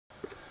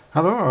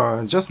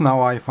Hello, just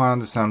now I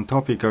found some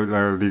topic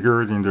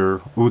regarding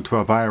the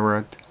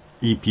ultraviolet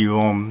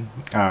EPROM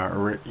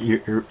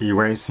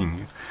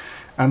erasing.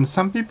 And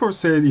some people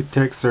said it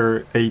takes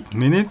 8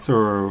 minutes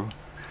or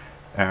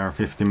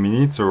 15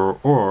 minutes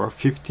or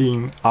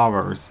 15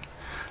 hours.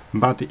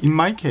 But in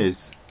my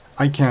case,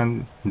 I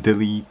can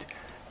delete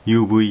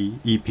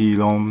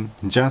UV-EPROM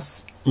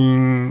just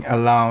in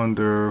around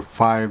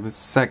 5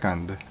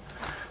 seconds.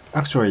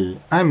 Actually,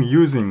 I'm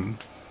using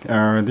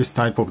this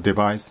type of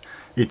device.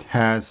 It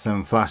has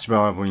some flash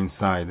valve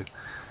inside,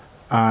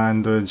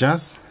 and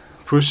just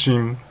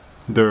pushing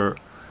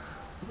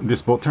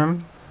this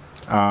button,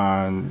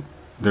 and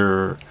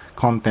the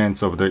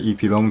contents of the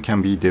EPROM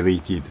can be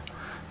deleted.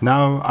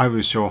 Now I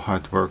will show how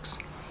it works.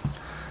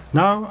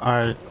 Now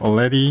I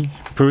already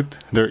put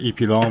the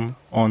EPROM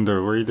on the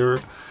reader,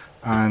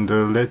 and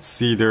let's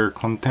see their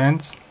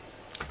contents.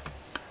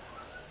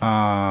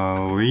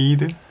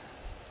 Read.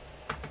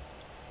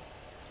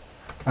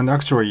 And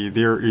actually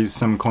there is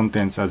some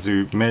contents, as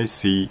you may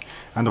see,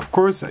 and of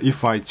course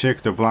if I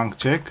check the blank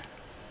check,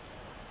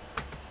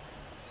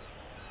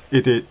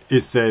 it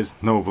says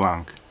no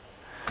blank.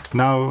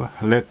 Now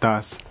let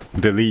us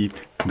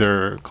delete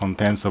the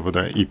contents of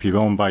the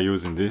EPROM by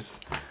using this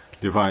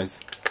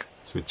device.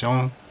 Switch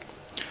on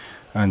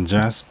and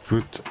just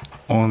put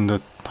on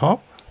the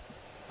top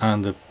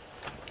and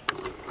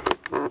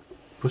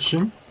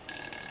pushing.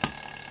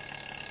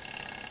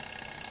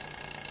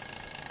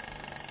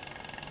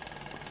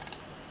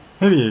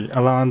 Maybe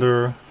around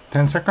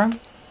 10 seconds,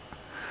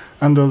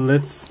 and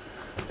let's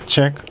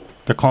check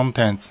the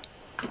contents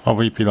of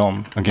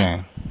EPROM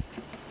again.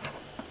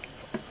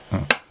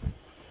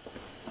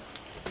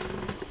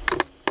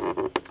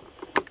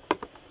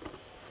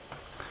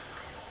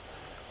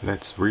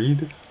 Let's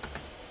read.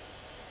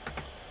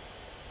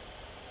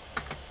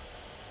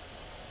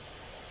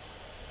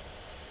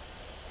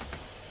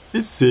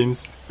 It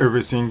seems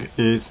everything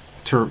is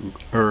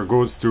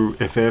goes to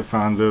FF,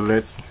 and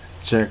let's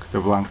check the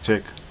blank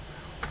check.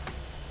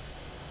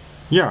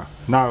 Yeah,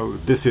 now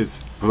this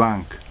is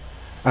blank.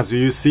 As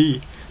you see,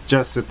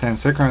 just 10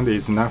 seconds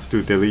is enough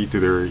to delete the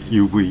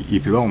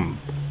UV-EPROM.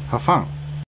 Have fun!